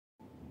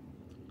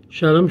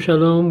Shalom,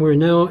 shalom. We're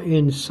now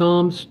in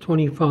Psalms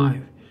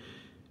 25.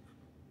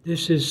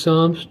 This is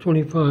Psalms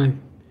 25.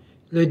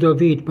 Le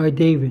David, by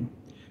David.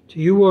 To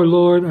you, O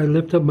Lord, I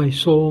lift up my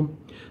soul.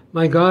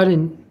 My God,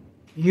 in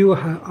you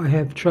I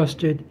have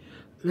trusted.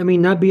 Let me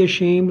not be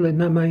ashamed. Let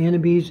not my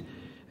enemies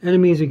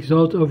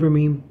exult over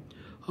me.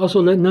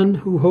 Also let none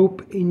who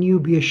hope in you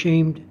be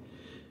ashamed.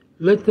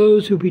 Let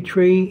those who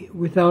betray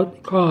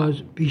without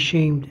cause be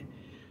shamed.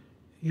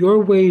 Your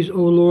ways,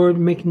 O Lord,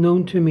 make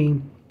known to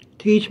me.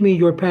 Teach me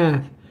your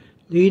path.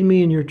 Lead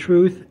me in your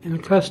truth and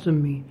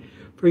accustom me.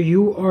 For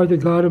you are the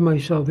God of my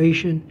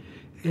salvation,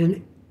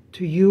 and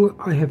to you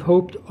I have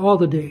hoped all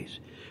the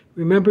days.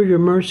 Remember your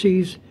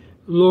mercies,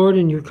 Lord,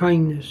 and your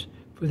kindness,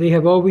 for they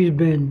have always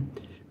been.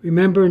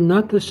 Remember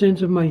not the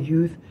sins of my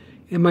youth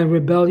and my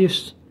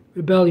rebellions.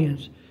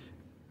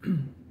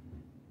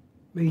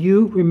 May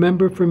you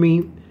remember for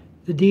me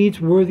the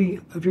deeds worthy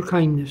of your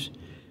kindness.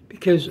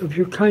 Because of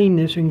your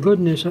kindness and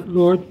goodness,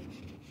 Lord,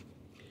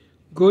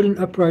 good and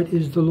upright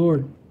is the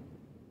Lord.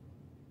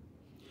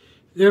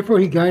 Therefore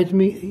he guides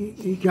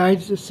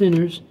the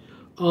sinners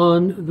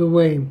on the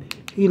way.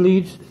 He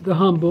leads the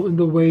humble in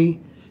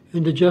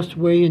the just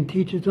way, and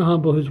teaches the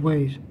humble his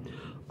ways.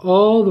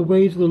 All the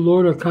ways of the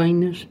Lord are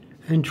kindness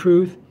and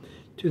truth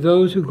to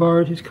those who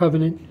guard his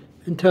covenant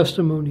and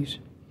testimonies.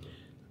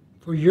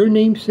 For your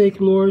name's sake,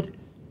 Lord,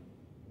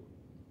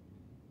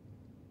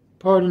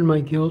 pardon my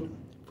guilt,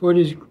 for it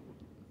is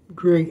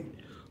great.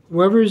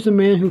 Whoever is the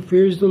man who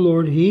fears the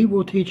Lord, he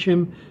will teach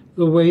him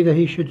the way that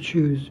he should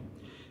choose.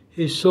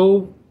 His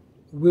soul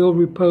will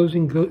repose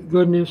in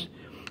goodness,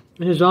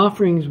 and his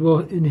offerings will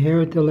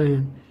inherit the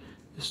land.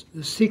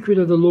 The secret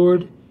of the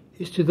Lord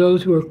is to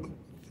those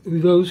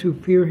who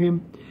fear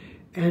him,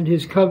 and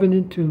his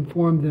covenant to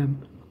inform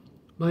them.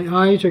 My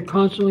eyes are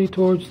constantly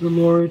towards the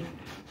Lord,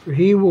 for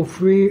he will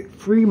free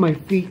my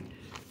feet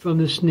from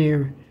the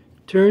snare.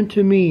 Turn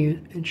to me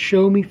and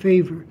show me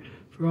favor,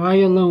 for I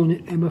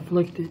alone am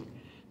afflicted.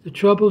 The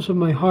troubles of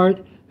my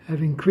heart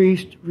have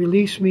increased.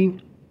 Release me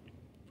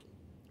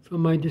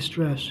from my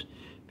distress.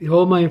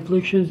 Behold my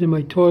afflictions and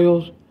my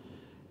toils,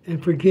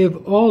 and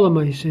forgive all of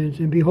my sins.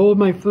 And behold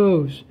my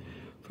foes,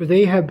 for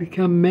they have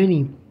become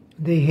many.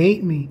 They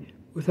hate me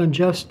with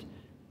unjust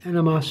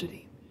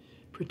animosity.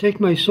 Protect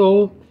my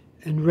soul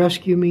and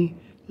rescue me.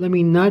 Let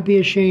me not be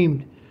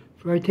ashamed,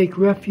 for I take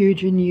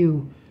refuge in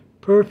you.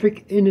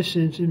 Perfect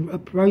innocence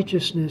and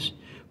righteousness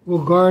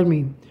will guard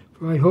me,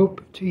 for I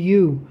hope to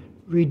you.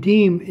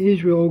 Redeem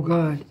Israel, O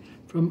God,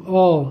 from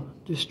all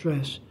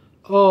distress,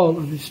 all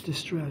of its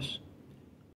distress.